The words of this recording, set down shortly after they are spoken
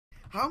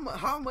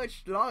How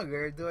much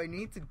longer do I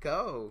need to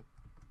go?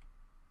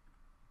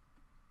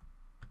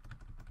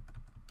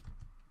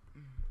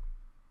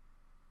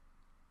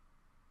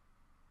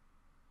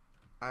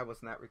 I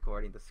was not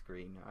recording the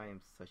screen. I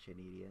am such an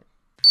idiot.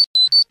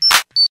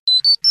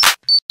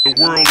 The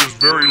world is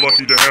very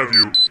lucky to have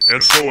you,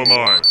 and so am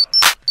I.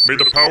 May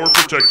the power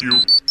protect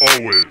you,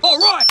 always.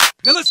 Alright,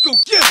 now let's go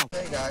get him!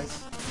 Hey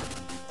guys,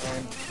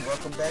 and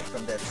welcome back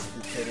from that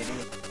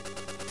stupidity.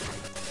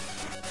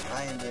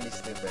 I am really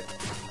stupid.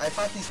 I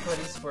fought these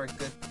putties for a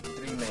good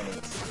 3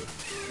 minutes.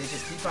 They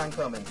just keep on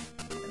coming,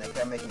 and I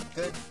kept making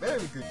good,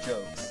 very good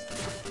jokes.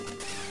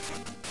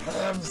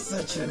 I'm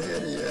such an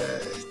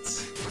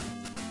idiot.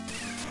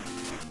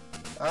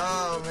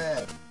 Oh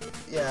man.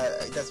 Yeah,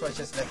 that's why I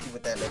just left you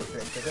with that little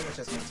clip, because it was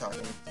just me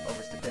talking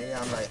over stupidity.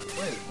 I'm like,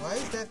 wait, why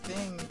is that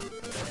thing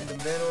in the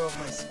middle of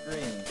my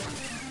screen?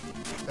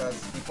 Because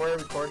before I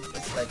record,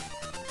 it's like,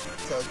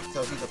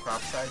 tells you the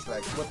crop size,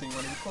 like, what do you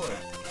want to record?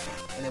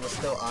 And it was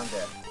still on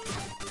there.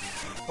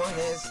 Point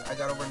is, I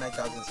got over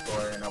 9,000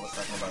 score, and I was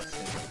talking about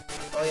stupid.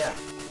 Oh yeah,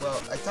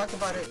 well, I talked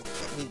about it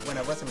when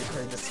I wasn't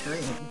recording the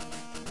screen,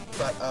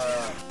 but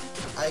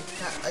I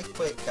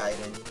quit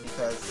guiding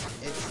because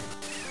it's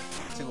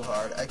too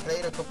hard. I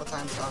played a couple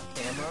times off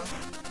camera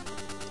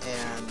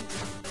and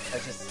I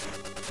just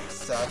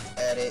sucked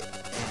at it,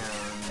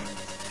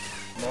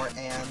 and more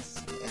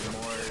ands and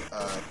more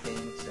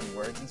things and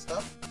words and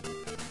stuff.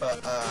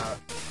 But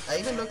I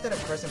even looked at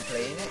a person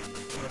playing it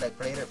who like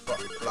played it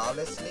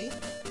flawlessly,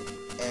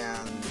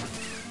 and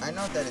I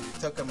know that it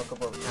took him a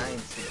couple of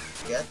times to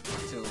get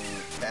to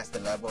pass the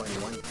level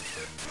in one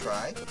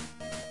try.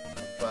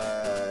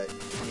 But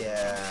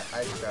yeah,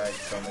 I tried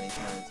so many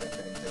times I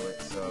couldn't do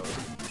it, so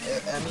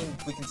I mean,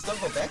 we can still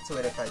go back to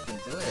it if I can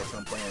do it at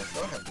some point and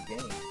still have the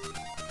game.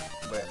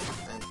 But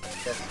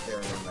that's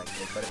very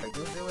unlikely. But if I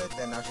do it,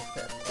 then I'll just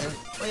pass. And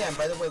oh yeah, and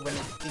by the way, when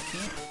you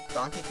defeat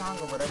Donkey Kong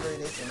or whatever it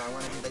is, and I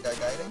want to be the guy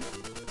guiding,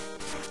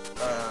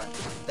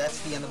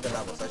 that's the end of the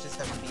level. So I just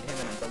have to beat him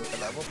and I'm done with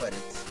the level. But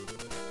it's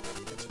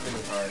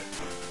really hard.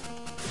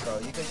 So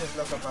you can just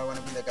look up I want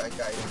to be the guy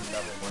guiding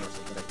level 1 or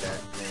something like that,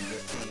 and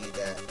you'll see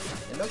that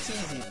it looks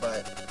easy,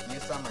 but you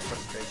saw my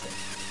frustration.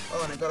 Oh,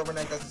 and I got over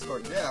 9,000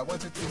 score. Yeah, 1,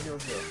 2, 3, 0,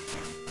 0.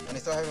 And I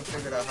still haven't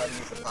figured out how to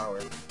use the power.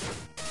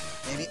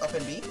 Maybe up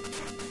and B?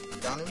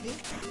 Down and B?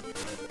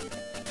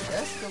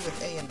 That's good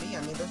with A and B.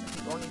 I mean, those are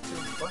the only 2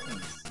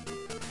 buttons.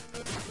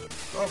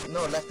 Oh,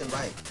 no, left and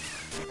right.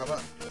 How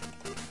about...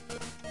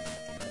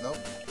 Nope.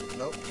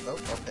 Nope, nope,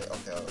 okay.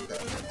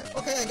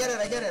 Okay, I get it.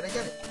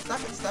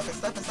 Stop it. Oh,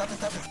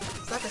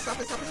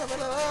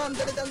 I'm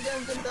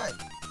gonna die.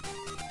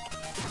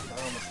 I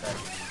almost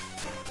died.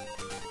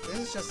 This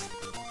is just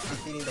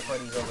defeating the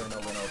putties over and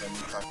over and over and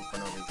you talking for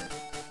no reason.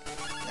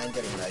 I'm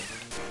getting like,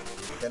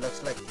 that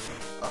looks like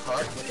a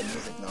heart with a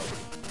music note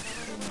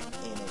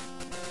in it.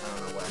 I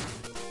don't know why.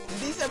 Do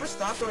these ever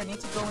stop or I need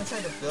to go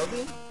inside the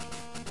building?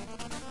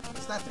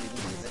 It's not 3D,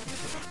 is it?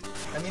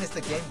 I mean, it's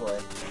the Game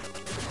Boy.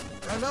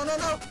 No,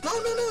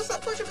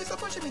 stop pushing me,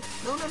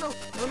 No.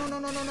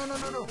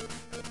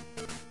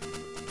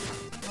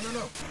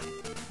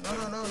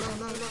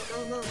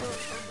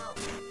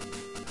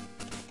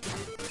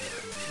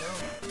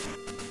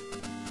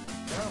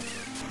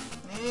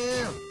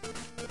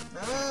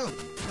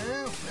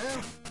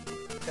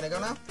 Can I go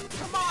now?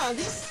 Come on,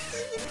 these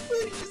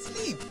pretty, just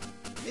leave.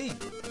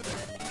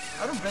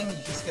 I don't blame you,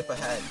 you skip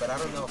ahead, but I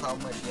don't know how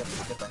much you have to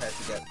skip ahead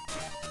to get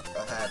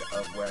ahead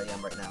of where I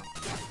am right now.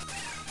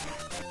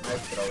 My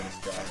throat is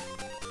dry.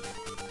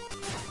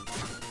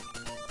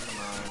 Come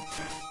on.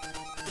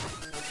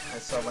 I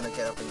still want to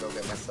get up and go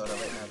get my soda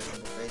right now that's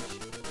in the fridge.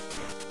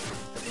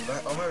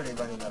 I'm already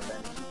running out of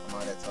energy from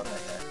all that soda I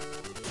had.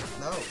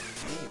 No,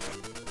 leave.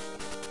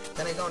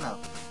 Can I go now?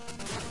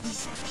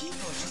 These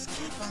people just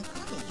keep on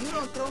coming. You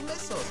don't throw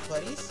missiles,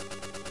 buddies.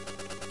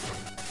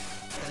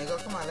 Can I go?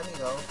 Come on, let me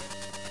go.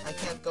 I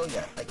can't go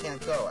yet. I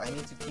can't go. I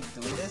need to keep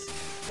doing this.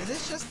 Is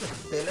this just the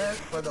filler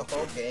for the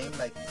whole game?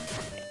 Like,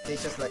 they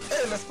just like,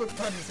 hey, let's put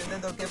putties, and then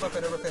they'll give up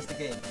and request the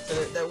game. So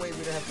that way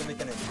we don't have to make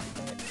an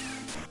ending.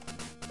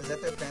 Is that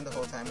their plan the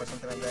whole time or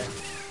something like that?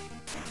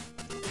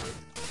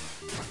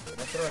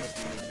 My throat is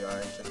really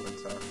dry, just been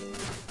talking.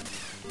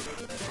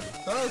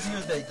 How's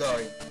your day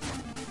going?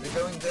 They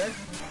going good?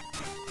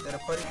 Did a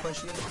putty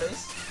punch you in the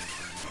face?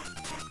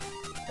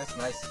 That's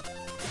nice.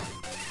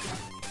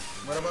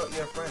 What about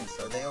your friends?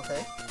 Are they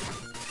okay?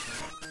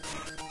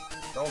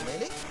 Oh,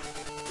 really?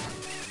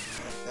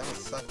 That would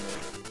suck, man.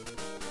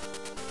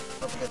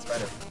 Hope it gets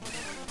better.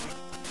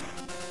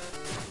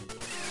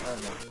 I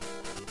don't know.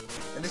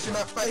 At least you're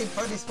not fighting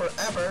putties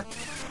forever.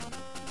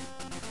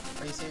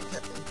 Are you serious,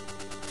 Captain?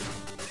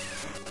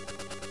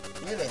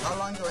 Really? How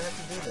long do I have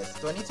to do this?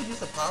 Do I need to use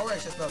the power? I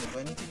just know that. Do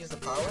I need to use the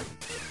power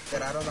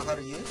that I don't know how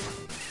to use?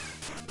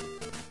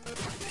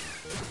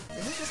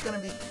 Is this just gonna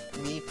be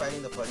me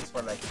fighting the putties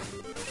for like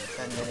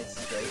 10 minutes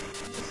straight?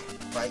 Just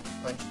fight,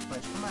 punch.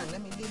 Come on,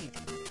 let me leave.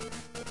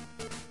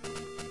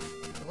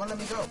 It won't let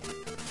me go.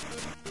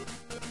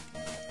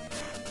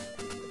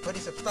 The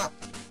putties have stopped.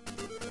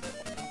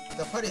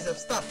 The putties have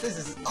stopped. This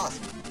is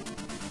awesome.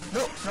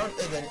 No, no,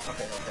 they didn't.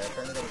 Okay,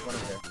 apparently there was one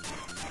up there.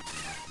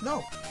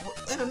 No!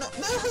 No!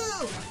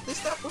 They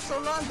stopped for so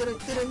long. Do I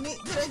need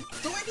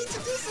to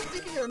do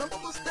something here? And I'm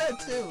almost dead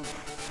too.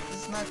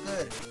 This is not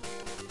good. I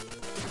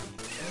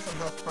need some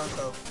health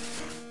pronto.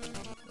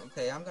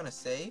 Okay, I'm gonna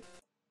save.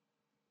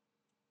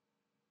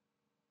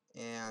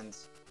 And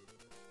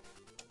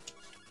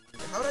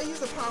how do I use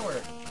the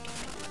power?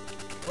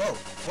 Whoa!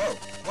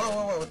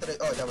 What did I?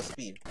 Oh, that was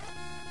speed.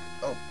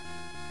 Oh.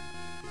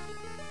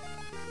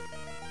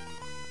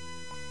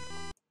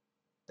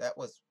 That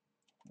was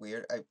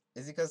weird.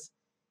 Is it because...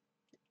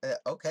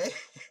 okay.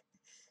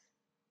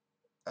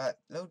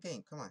 Load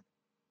game, come on.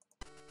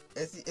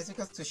 It's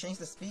because to change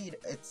the speed,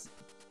 it's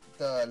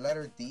the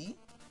letter D.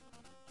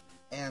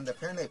 And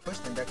apparently I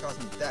pushed him, that caused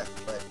me death,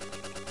 but...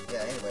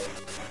 yeah, anyway.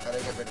 How do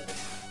I get rid of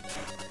this?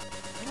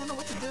 I don't know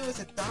what to do. Is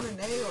it down and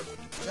A or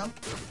jump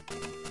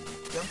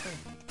and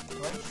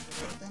punch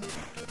or something?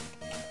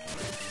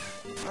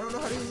 I don't know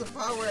how to use the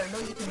power. I know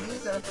you can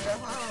use it. I forgot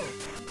how.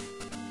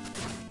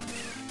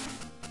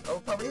 I'll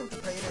probably have to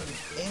play it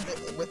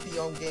with the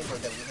own Game Boy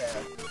that we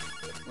have.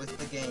 With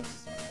the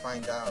games to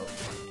find out.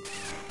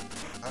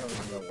 I don't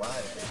even know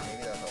why, but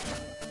maybe that'll help me.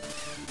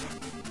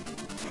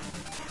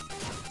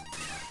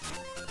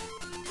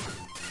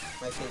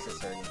 My face is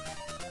hurting.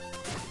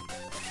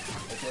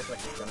 It feels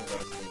like it's gonna go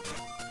to sleep.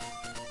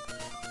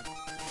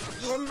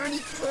 How many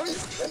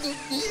toys can there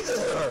be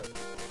there?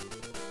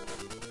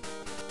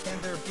 Can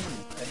there be?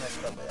 I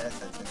messed up with that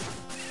sentence.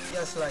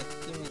 Yes, like,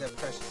 give me that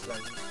precious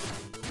life.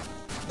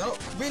 No,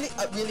 really?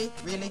 Really?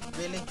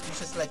 You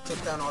just like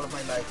took down all of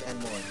my life and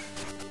more.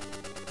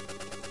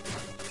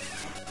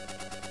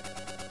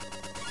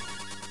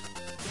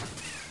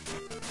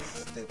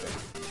 Stupid.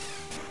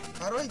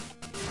 How do I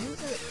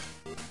use it?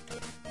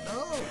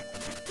 No!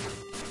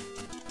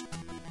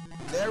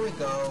 There we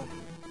go.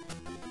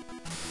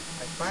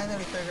 I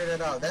finally figured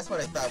it out. That's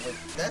what I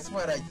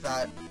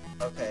thought.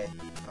 Okay.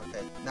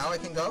 Now I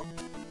can go?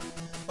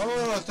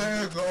 Oh,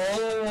 there you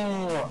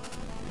go!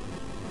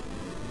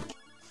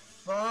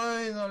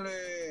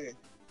 Finally!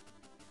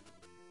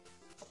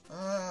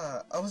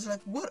 I was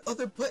like, what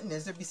other button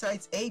is there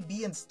besides A,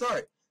 B, and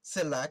start?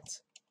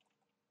 Select.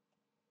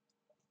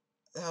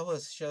 That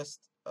was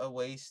just a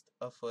waste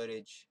of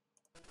footage.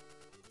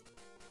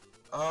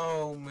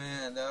 Oh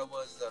man, that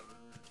was a...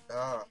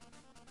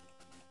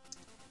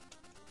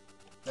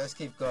 Let's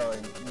keep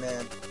going,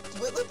 man.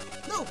 Wait,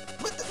 no!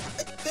 What the...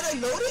 Did I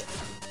load it?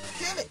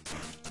 Damn it!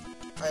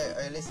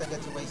 At least I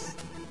get to waste...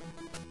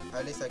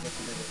 At least I get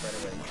to do this right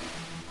away.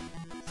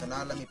 So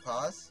now let me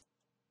pause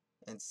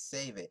and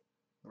save it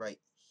right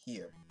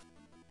here.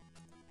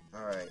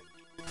 Alright.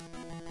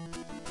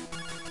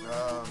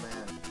 Oh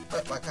man.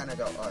 Why can't I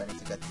go? Oh, I need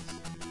to get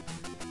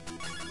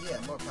this. Yeah,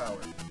 more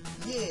power.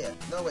 Yeah!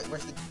 No, wait,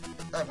 where's the...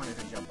 I wanted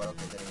to jump, but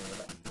okay, didn't even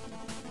let.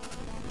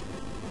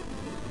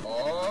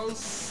 Oh,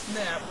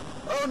 snap!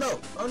 Oh no!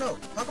 Oh no!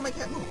 How come I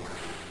can't move?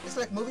 It's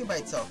like moving by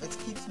itself. It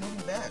keeps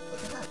moving back. What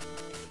the heck?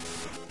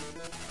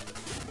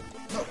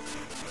 No!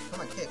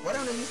 Come on, kick. Why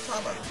don't I use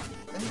Taba?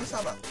 Let me use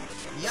Taba.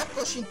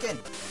 Yapko Shinken!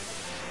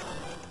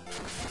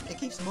 It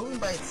keeps moving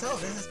by itself.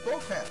 This is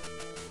bullcrap.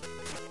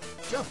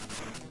 Jump!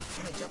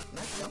 Can I jump?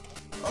 Not jump.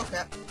 Oh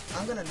crap.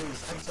 I'm gonna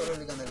lose. I'm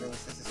totally gonna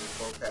lose. This is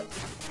bullcrap.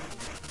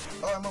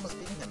 Oh, I'm almost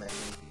beating him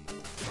actually.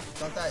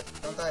 Don't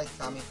die,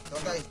 Tommy.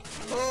 Don't die.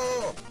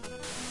 Oh!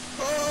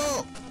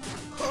 Oh!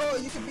 Oh,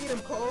 you can beat him,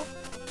 Cole.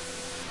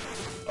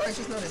 Oh, I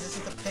just noticed this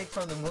is the pig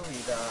from the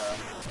movie, the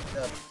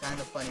kind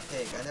of funny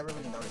pig. I never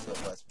really noticed who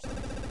it was for some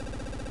reason.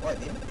 Oh, I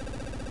beat him?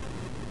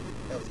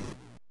 That was easy.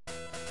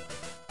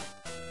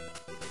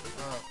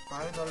 Oh,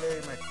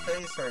 finally, my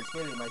face hurts.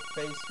 Really, my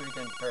face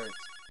freaking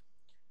hurts.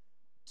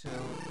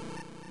 Too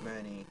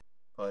many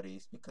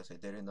putties because I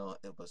didn't know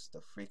it was the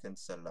freaking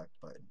select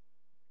button.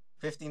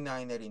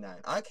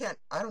 $59.89. I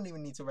don't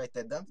even need to write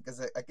that down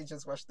because I can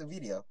just watch the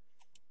video.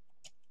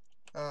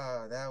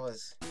 Oh, that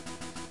was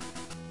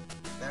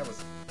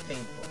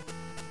painful.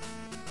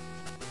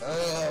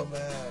 Oh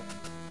man.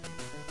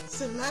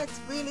 Select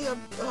really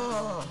I'm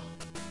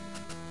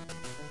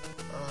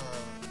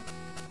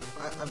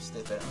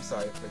stupid. I'm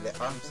sorry for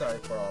that. I'm sorry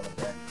for all of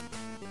that.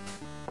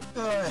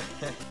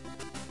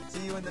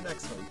 See you in the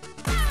next one.